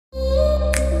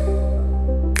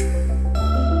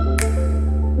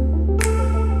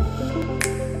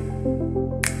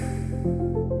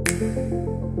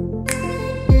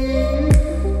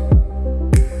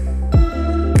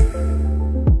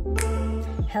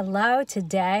Hello,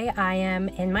 today I am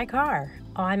in my car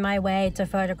on my way to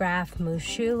photograph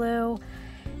Moshulu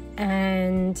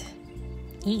and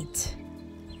eat.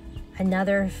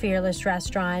 Another Fearless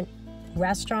restaurant,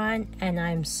 and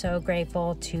I'm so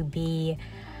grateful to be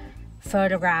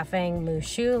photographing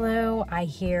Moshulu. I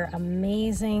hear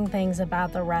amazing things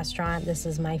about the restaurant. This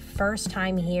is my first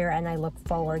time here and I look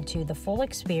forward to the full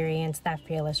experience that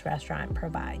Fearless Restaurant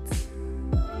provides.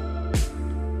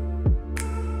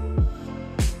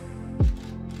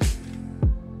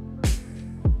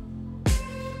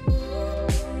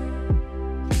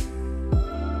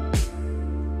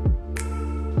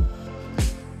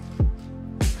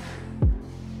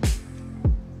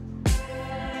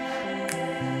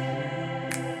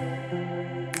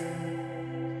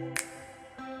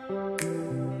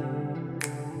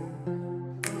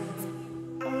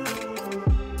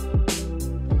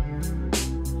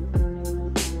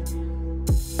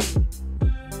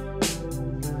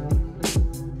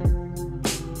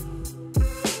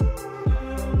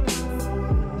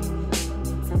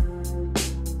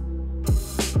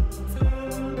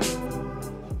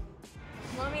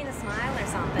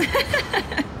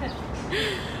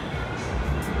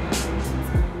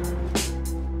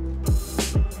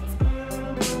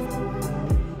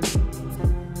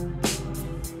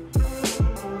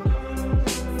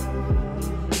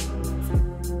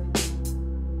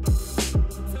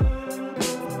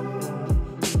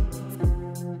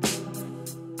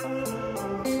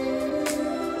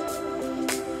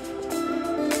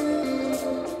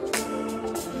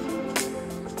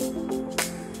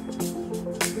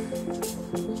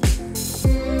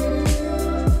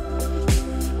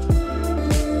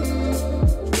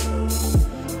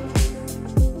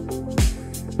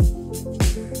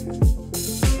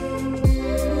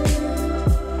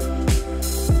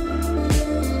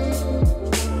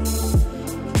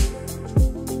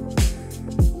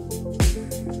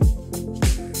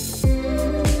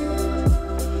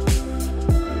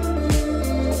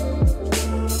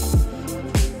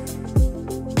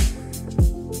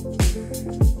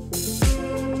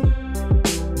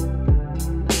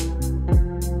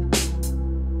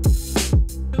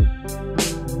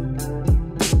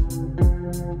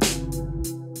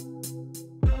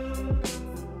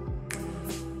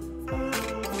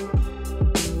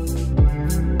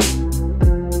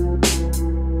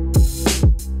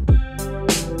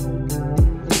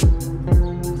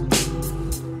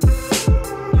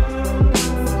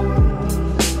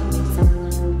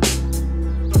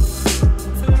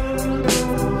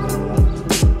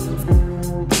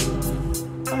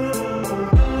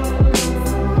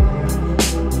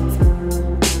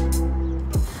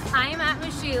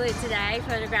 Today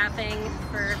photographing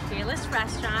for Fearless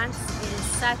Restaurants. It is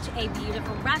such a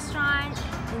beautiful restaurant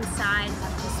inside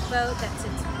of this boat that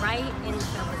sits right in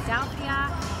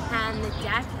Philadelphia, and the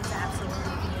deck is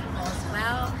absolutely beautiful as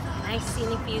well. Nice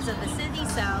scenic views of the city,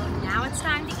 so now it's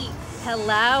time to eat.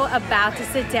 Hello, about to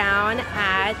sit down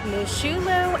at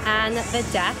Moshulu and the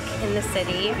Deck in the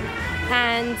city.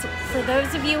 And for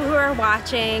those of you who are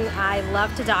watching, I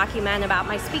love to document about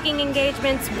my speaking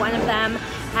engagements, one of them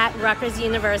at Rutgers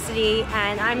University,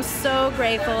 and I'm so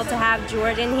grateful to have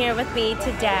Jordan here with me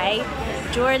today.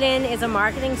 Jordan is a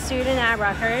marketing student at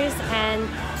Rutgers, and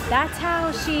that's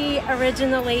how she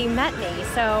originally met me.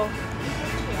 So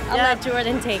I'll let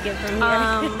Jordan take it from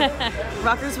here.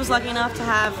 Rutgers was lucky enough to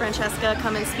have Francesca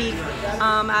come and speak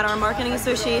at our marketing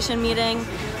association meeting.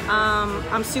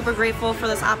 I'm super grateful for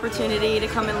this opportunity to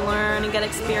come and learn and get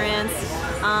experience.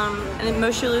 And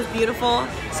Moshulu is beautiful,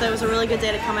 so it was a really good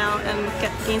day to come out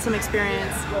and gain some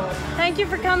experience. Thank you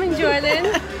for coming,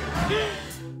 Jordan.